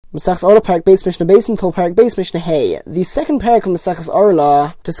Mesachas Orla, Parak Beis, Mishnah Beis, until Parak Beis, Mishnah Hey. The second parak of Mesachas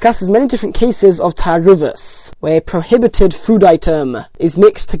Orla discusses many different cases of ta'aruvus, where a prohibited food item is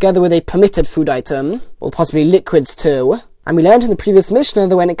mixed together with a permitted food item, or possibly liquids too. And we learned in the previous Mishnah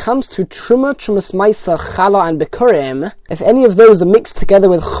that when it comes to Truma, Trumas Maisa, Chala, and Bikurim, if any of those are mixed together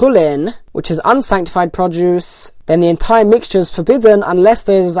with Chulin, which is unsanctified produce, then the entire mixture is forbidden unless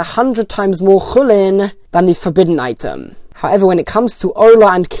there is 100 times more Chulin than the forbidden item. However, when it comes to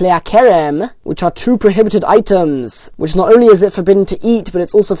Orla and Klei Kerem, which are two prohibited items, which not only is it forbidden to eat, but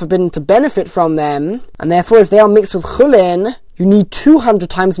it's also forbidden to benefit from them, and therefore if they are mixed with Chulin, you need 200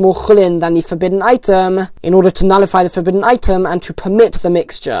 times more chulin than the forbidden item in order to nullify the forbidden item and to permit the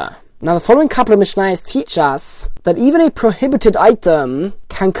mixture. Now the following couple of Mishnayos teach us that even a prohibited item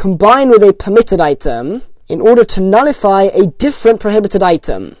can combine with a permitted item in order to nullify a different prohibited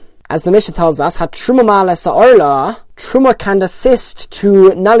item. As the Mishnah tells us, Truma ma'alesa Orla, Truma can assist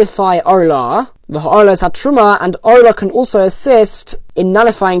to nullify Orla. The Orla is Truma, and Orla can also assist in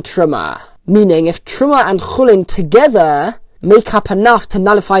nullifying Truma. Meaning, if Truma and Chulin together make up enough to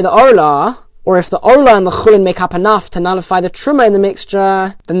nullify the Orla, or if the Orla and the Chulin make up enough to nullify the Truma in the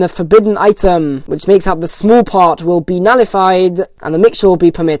mixture, then the forbidden item, which makes up the small part, will be nullified, and the mixture will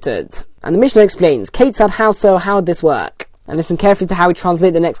be permitted. And the Mishnah explains, Ketzad, how so, how would this work? And listen carefully to how we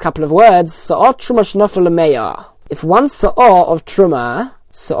translate the next couple of words. Sa'ah Truma shnofla l'meya. If one Sa'ah of Truma,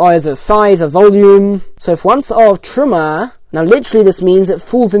 Sa'ah is a size, a volume, so if one Sa'ah of Truma, now literally this means it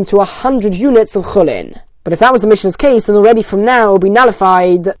falls into 100 units of Chulin. But if that was the Mishnah's case, then already from now it will be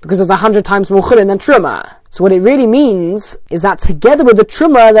nullified because there's 100 times more chulin than truma. So what it really means is that together with the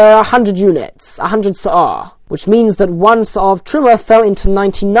truma there are 100 units, 100 sa'ah, which means that one sa'ah of truma fell into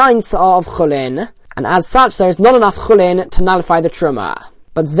 99 sa'ah of chulin, and as such there is not enough chulin to nullify the truma.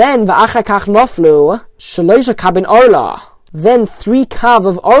 But then v'achar kach noflu shalosh kabin orla. Then 3 kav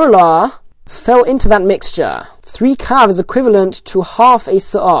of orla fell into that mixture. 3 kav is equivalent to half a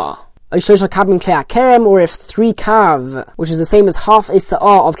sa'ah. Or if 3 kav, which is the same as half a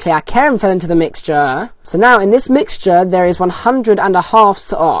sa'ah of Klei Kerem, fell into the mixture. So now in this mixture there is 100 and a half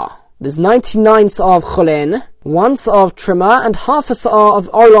sa'ah. There's 99 sa'ah of chulin, 1 sa'ah of truma, and half a sa'ah of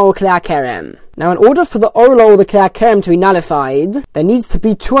orla or Klei Kerem. Now in order for the orla or the Klei Kerem to be nullified, there needs to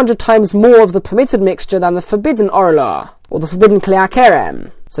be 200 times more of the permitted mixture than the forbidden orla, or the forbidden Klei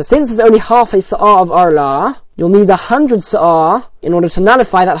Kerem. So since there's only half a sa'ah of orla, you'll need 100 sa'ah in order to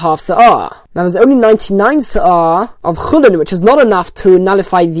nullify that half sa'ah. Now there's only 99 sa'ah of chulin, which is not enough to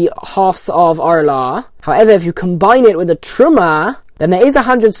nullify the half sa'ah of orla. However, if you combine it with a truma, then there is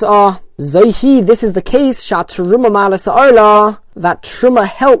 100 sa'ah. Zohi, this is the case, sha truma ma'alesa orla, that truma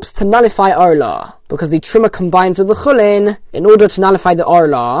helps to nullify orla, because the truma combines with the chulin in order to nullify the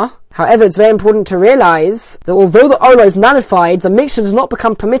orla. However, it's very important to realize that although the orla is nullified, the mixture does not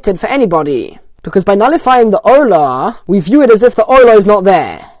become permitted for anybody. Because by nullifying the orla, we view it as if the orla is not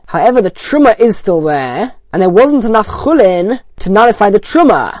there. However, the truma is still there, and there wasn't enough chulin to nullify the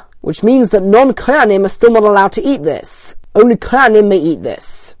truma, which means that non-kohanim are still not allowed to eat this. Only kohanim may eat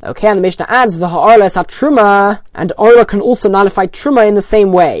this. Okay, and the Mishnah adds, v'ha'orla is truma, and orla can also nullify truma in the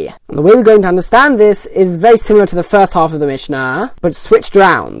same way. And the way we're going to understand this is very similar to the first half of the Mishnah, but switched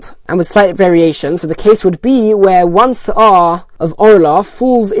around, and with slight variation. So the case would be where 1 sa'ah of orla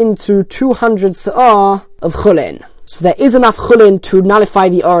falls into 200 sa'ah of chulin. So there is enough chulin to nullify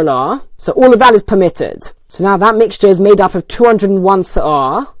the orla, so all of that is permitted. So now that mixture is made up of 201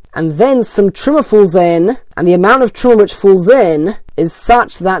 sa'ah, and then some truma falls in, and the amount of truma which falls in is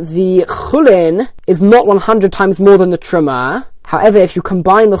such that the chulin is not 100 times more than the truma. However, if you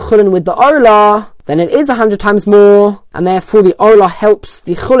combine the chulin with the orla, then it is 100 times more, and therefore the orla helps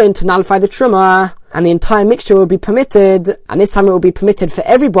the chulin to nullify the truma, and the entire mixture will be permitted, and this time it will be permitted for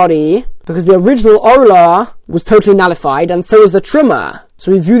everybody, because the original orla was totally nullified, and so is the truma.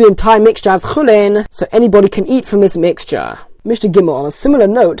 So we view the entire mixture as chulin, so anybody can eat from this mixture. Mishnah Gimel, on a similar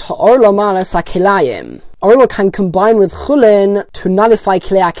note, ha'orla ma'alesa kelayim. Orla can combine with chulin to nullify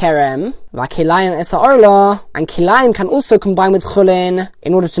Klei Kerem, va'kelayim esa orla, and kelayim can also combine with chulin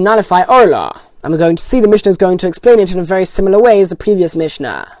in order to nullify orla. And we're going to see the Mishnah is going to explain it in a very similar way as the previous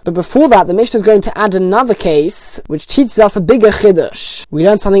Mishnah. But before that, the Mishnah is going to add another case, which teaches us a bigger chiddush. We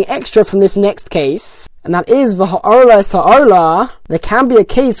learn something extra from this next case, and that is, v'ha'orla es ha'orla, there can be a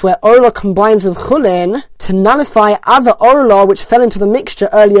case where orla combines with chulin to nullify other orla which fell into the mixture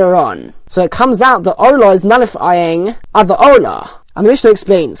earlier on. So it comes out that orla is nullifying other orla. And the Mishnah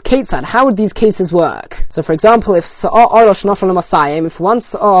explains, Ketzad, how would these cases work? So for example, if Sa'ah Arla Shnafal Masayim, if one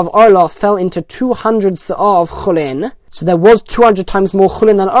Sa'ah of Arla fell into 200 Sa'ah of Chulin, so there was 200 times more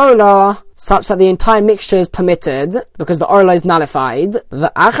Chulin than Arla, such that the entire mixture is permitted, because the Arla is nullified.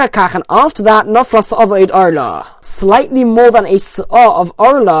 The Achakach, and after that, Nafla Sa'ah V'ed Arla. Slightly more than a Sa'ah of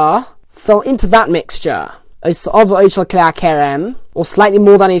Arla fell into that mixture. A Sa'ah V'ed Shel Klei HaKerem, or slightly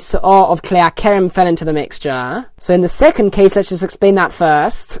more than a Sa'ah of Klei HaKerem fell into the mixture. So in the second case, let's just explain that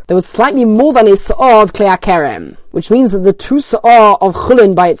first. There was slightly more than a Sa'ah of Klei HaKerem, which means that the 2 Sa'ah of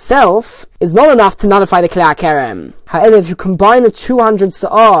Chulin by itself is not enough to nullify the Klei HaKerem. However, if you combine the 200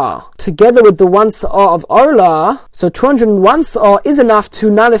 Sa'ah together with the 1 Sa'ah of Arla, so 201 Sa'ah is enough to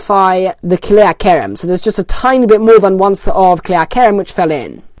nullify the Klei HaKerem. So there's just a tiny bit more than 1 Sa'ah of Klei HaKerem which fell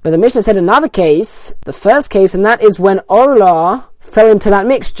in. But the Mishnah said another case, the first case, and that is when Arla fell into that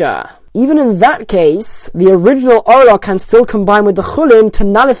mixture. Even in that case, the original Arla can still combine with the Chulin to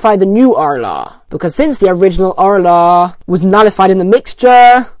nullify the new Arla. Because since the original Arla was nullified in the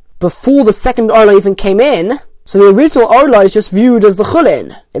mixture before the second Arla even came in, so the original Arla is just viewed as the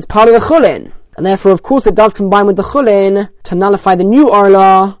Chulin. It's part of the Chulin. And therefore, of course, it does combine with the Chulin to nullify the new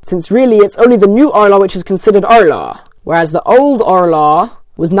Arla, since really it's only the new Arla which is considered Arla. Whereas the old Arla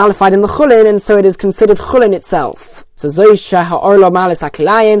was nullified in the Chulin, and so it is considered Chulin itself. So Zoisha ha'Arla malis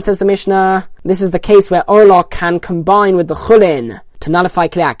ha'kilayim, says the Mishnah. This is the case where Arla can combine with the Chulin to nullify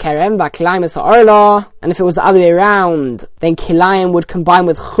Klei HaKerem, va'kilayim is Arla. And if it was the other way around, then Kilayim would combine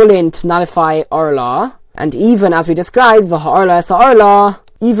with Chulin to nullify Arla. And even, as we described, v'ha'Arla is Arla,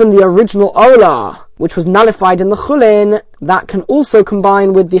 even the original Arla, which was nullified in the Chulin, that can also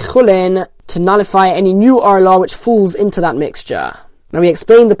combine with the Chulin to nullify any new Arla which falls into that mixture. Now we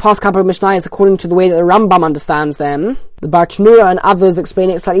explained the past couple of Mishnayos according to the way that the Rambam understands them. The Bartanura and others explain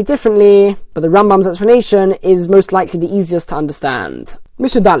it slightly differently, but the Rambam's explanation is most likely the easiest to understand.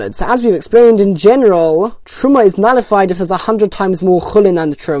 Mishnah Daled. So as we've explained, in general, Truma is nullified if there's 100 times more Chulin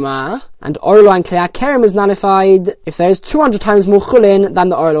than the Truma, and Arla and Klei HaKerem is nullified if there is 200 times more Chulin than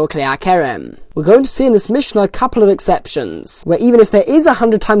the Arla or Klei HaKerem. We're going to see in this Mishnah a couple of exceptions, where even if there is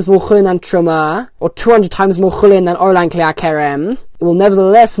 100 times more Chulin than Truma, or 200 times more Chulin than Arla and Klei HaKerem, it will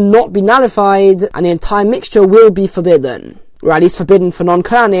nevertheless not be nullified, and the entire mixture will be forbidden, or at least forbidden for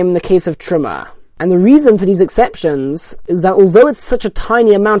non-Kohanim in the case of Truma. And the reason for these exceptions is that although it's such a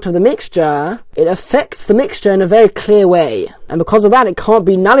tiny amount of the mixture, it affects the mixture in a very clear way. And because of that, it can't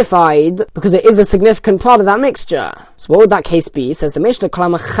be nullified because it is a significant part of that mixture. So what would that case be? Says the Mishnah,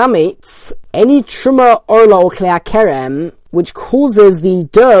 Klama Chametz, any Truma, Arla, or Klei HaKerem, which causes the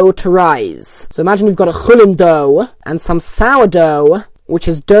dough to rise. So imagine you've got a Chulin dough and some sourdough, which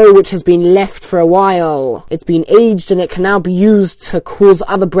is dough which has been left for a while. It's been aged and it can now be used to cause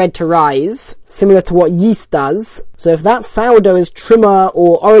other bread to rise, similar to what yeast does. So if that sourdough is Truma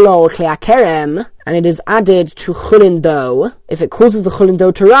or Arla or Klei HaKerem, and it is added to Chulin dough, if it causes the Chulin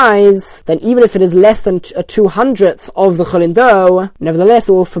dough to rise, then even if it is less than a 200th of the Chulin dough, nevertheless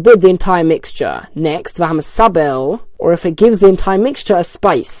it will forbid the entire mixture. Next, V'hamasabel, or if it gives the entire mixture a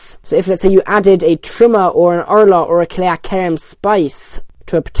spice. So if, let's say, you added a Truma or an Arla or a Klei HaKerem spice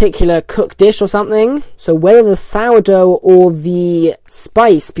to a particular cooked dish or something, so whether the sourdough or the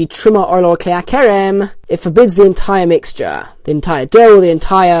spice be Truma, Arla, or Klei HaKerem, it forbids the entire mixture, the entire dough or the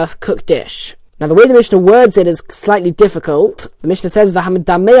entire cooked dish. Now the way the Mishnah words it is slightly difficult. The Mishnah says,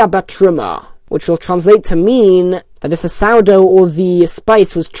 V'hamidamea batruma, which will translate to mean that if the sourdough or the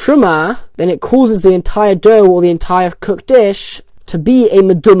spice was Truma, then it causes the entire dough or the entire cooked dish to be a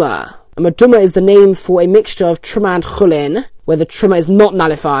meduma. A meduma is the name for a mixture of Truma and Chulin, where the Truma is not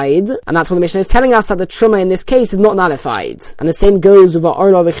nullified, and that's what the Mishnah is telling us, that the Truma in this case is not nullified. And the same goes with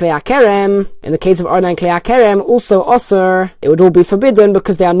Arla and Klei HaKerem. In the case of Arla and Klei HaKerem, also Osir, it would all be forbidden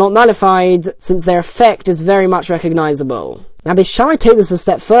because they are not nullified, since their effect is very much recognizable. Now Beis Shammai take this a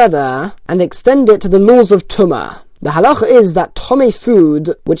step further and extend it to the laws of Tumah. The halacha is that Tomei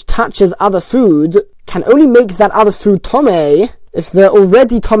food, which touches other food, can only make that other food Tomei if the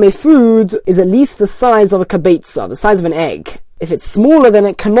already Tomei food is at least the size of a kabetza, the size of an egg. If it's smaller, then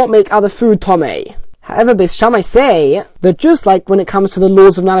it cannot make other food Tomei. However, Beis Shammai say that just like when it comes to the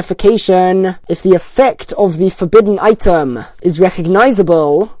laws of nullification, if the effect of the forbidden item is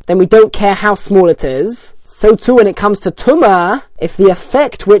recognizable, then we don't care how small it is. So too when it comes to Tumah, if the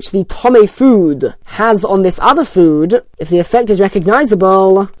effect which the Tomei food has on this other food, if the effect is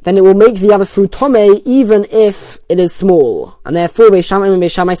recognizable, then it will make the other food Tomei even if it is small. And therefore Beis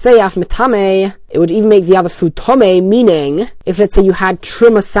Shammai say, Af Metame, it would even make the other food Tomei, meaning, if let's say you had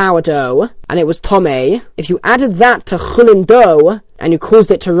Truma sourdough, and it was Tomei, if you added that to Chulin dough, and you caused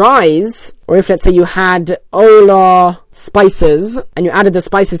it to rise, or if let's say you had Arla spices, and you added the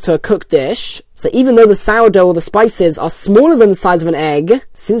spices to a cooked dish, so even though the sourdough or the spices are smaller than the size of an egg,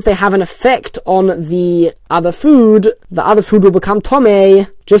 since they have an effect on the other food will become tomei,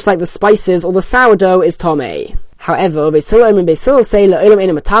 just like the spices or the sourdough is tomei. However, Beis Hillel and Beis Hillel say le'olam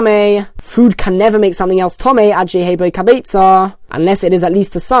eino matame. Food can never make something else tomei ad sheyeh bo kabetza, unless it is at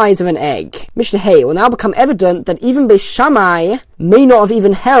least the size of an egg. Mishnah Hey will now become evident that even Beis Shammai may not have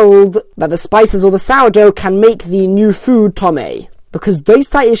even held that the spices or the sourdough can make the new food tomei, because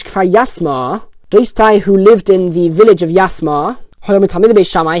Doistai ish kfar Yasma, Doistai who lived in the village of Yasma,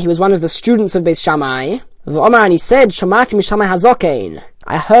 he was one of the students of Beis Shammai. And he said, Shamati mishamai hazokein.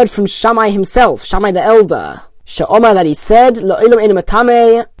 I heard from Shammai himself, Shammai the elder. She'omar, that he said, Lo'olam eino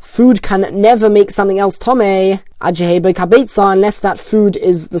matame, food can never make something else tomei, ad sheyeh bo kabetza, unless that food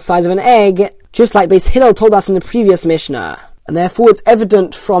is the size of an egg, just like Beis Hillel told us in the previous Mishnah. And therefore it's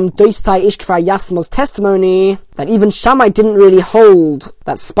evident from Doistai ish kfar Yasma's testimony that even Shammai didn't really hold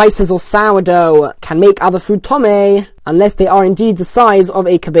that spices or sourdough can make other food tomei, unless they are indeed the size of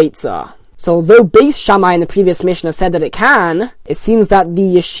a kabetza. So although Beis Shammai in the previous Mishnah said that it can, it seems that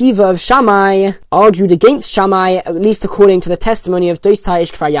the yeshiva of Shammai argued against Shammai, at least according to the testimony of Doistai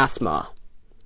ish kfar Yasma.